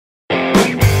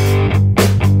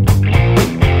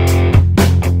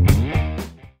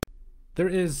there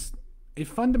is a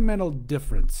fundamental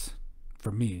difference,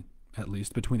 for me at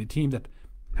least, between a team that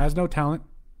has no talent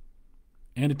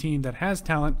and a team that has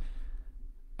talent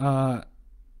and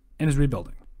is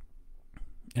rebuilding.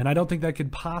 And I don't think that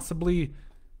could possibly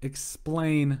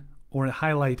explain or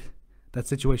highlight that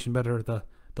situation better, the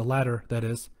latter, that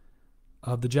is,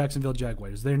 of the Jacksonville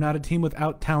Jaguars. They're not a team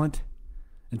without talent.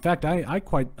 In fact, I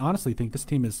quite honestly think this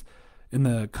team is in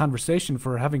the conversation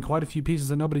for having quite a few pieces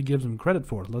that nobody gives them credit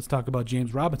for. Let's talk about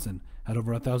James Robinson. Had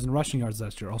over 1,000 rushing yards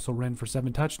last year. Also ran for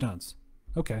 7 touchdowns.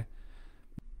 Okay.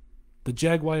 The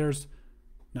Jaguars,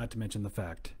 not to mention the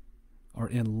fact, are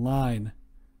in line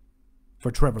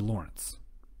for Trevor Lawrence.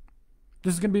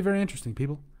 This is going to be very interesting,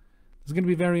 people. This is going to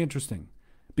be very interesting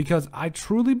because I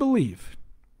truly believe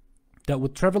that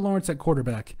with Trevor Lawrence at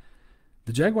quarterback,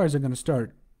 the Jaguars are going to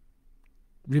start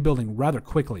rebuilding rather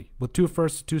quickly with 2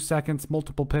 firsts, 2 seconds,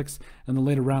 multiple picks in the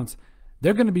later rounds.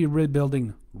 They're going to be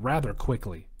rebuilding rather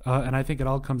quickly. And I think it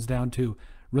all comes down to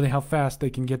really how fast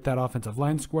they can get that offensive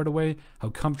line squared away, how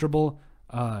comfortable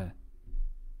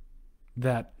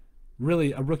that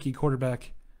really a rookie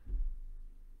quarterback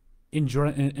in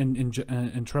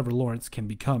Trevor Lawrence can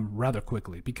become rather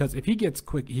quickly. Because if he gets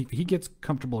he gets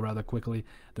comfortable rather quickly,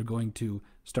 they're going to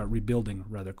start rebuilding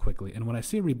rather quickly. And when I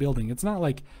say rebuilding, it's not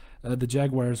like the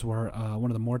Jaguars were one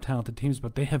of the more talented teams,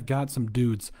 but they have got some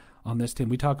dudes on this team.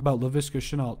 We talk about Laviska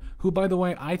Shenault, who, by the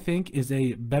way, I think is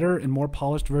a better and more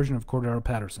polished version of Cordero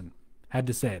Patterson. Had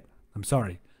to say it. I'm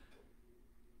sorry.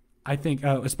 I think,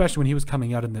 especially when he was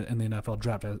coming out in the NFL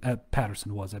draft,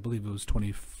 Patterson was. I believe it was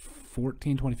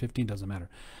 2014, 2015, doesn't matter.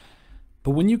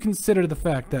 But when you consider the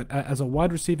fact that as a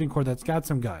wide receiving core that's got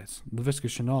some guys, Laviska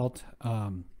Shenault,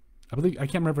 I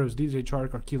can't remember if it was DJ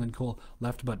Chark or Keelan Cole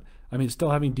left, but I mean,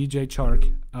 still having DJ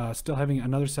Chark, still having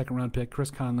another second-round pick, Chris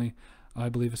Conley, I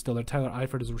believe is still there. Tyler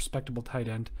Eifert is a respectable tight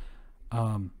end.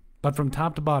 But from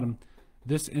top to bottom,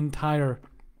 this entire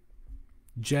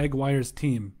Jaguars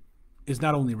team is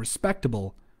not only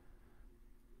respectable,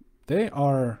 they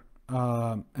are,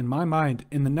 in my mind,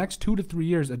 in the next 2 to 3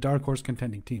 years, a dark horse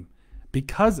contending team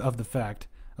because of the fact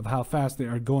of how fast they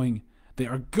are going. They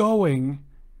are going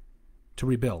to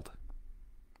rebuild.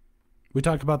 We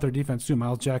talked about their defense too.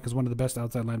 Miles Jack is one of the best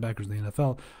outside linebackers in the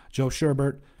NFL. Joe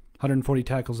Sherbert, 140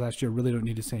 tackles last year. Really don't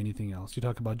need to say anything else. You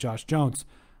talk about Josh Jones.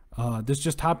 This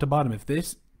just top to bottom. If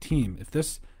this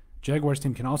Jaguars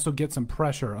team can also get some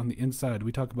pressure on the inside.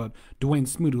 We talk about Dwayne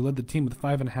Smoot, who led the team with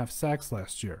 5.5 sacks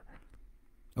last year.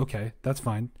 Okay, that's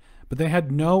fine. But they had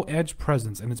no edge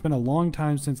presence, and it's been a long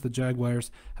time since the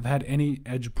Jaguars have had any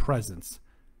edge presence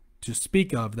to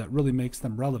speak of that really makes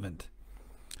them relevant.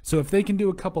 So if they can do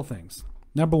a couple things.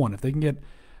 Number one, if they can get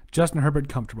Justin Herbert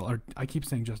comfortable, or I keep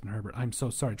saying Justin Herbert, I'm so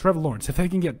sorry, Trevor Lawrence. If they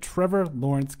can get Trevor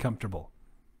Lawrence comfortable,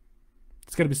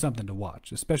 it's going to be something to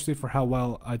watch, especially for how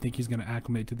well I think he's going to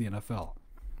acclimate to the NFL.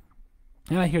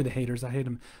 And I hear the haters. I hate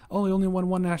him. Oh, he only won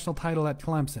 1 national title at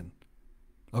Clemson.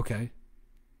 Okay.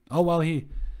 Oh, well, he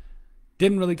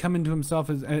didn't really come into himself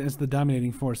as the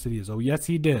dominating force that he is. Oh, yes,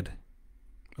 he did.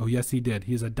 Oh, yes, he did.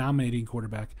 He is a dominating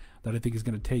quarterback that I think is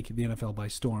going to take the NFL by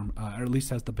storm, or at least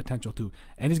has the potential to.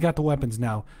 And he's got the weapons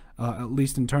now, at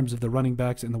least in terms of the running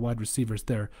backs and the wide receivers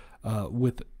there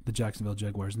with the Jacksonville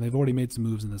Jaguars. And they've already made some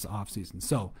moves in this offseason.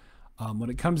 So when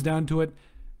it comes down to it,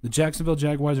 the Jacksonville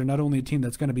Jaguars are not only a team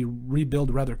that's going to be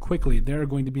rebuild rather quickly, they're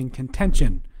going to be in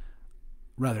contention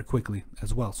rather quickly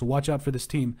as well. So watch out for this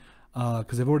team.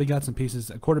 Because they've already got some pieces.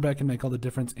 A quarterback can make all the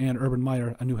difference, and Urban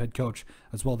Meyer, a new head coach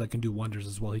as well, that can do wonders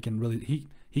as well. He can really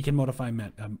he can motivate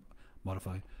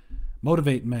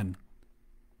men.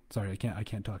 Sorry, I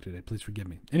can't talk today. Please forgive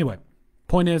me. Anyway,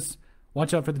 point is,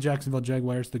 watch out for the Jacksonville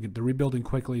Jaguars. They're rebuilding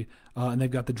quickly, and they've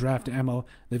got the draft ammo.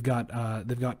 They've got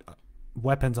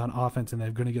weapons on offense, and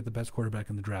they're going to get the best quarterback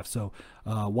in the draft. So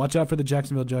watch out for the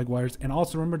Jacksonville Jaguars, and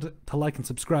also remember to like and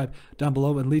subscribe down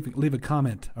below and leave a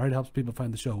comment. All right, it helps people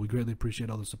find the show. We greatly appreciate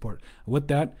all the support. With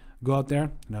that, go out there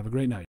and have a great night.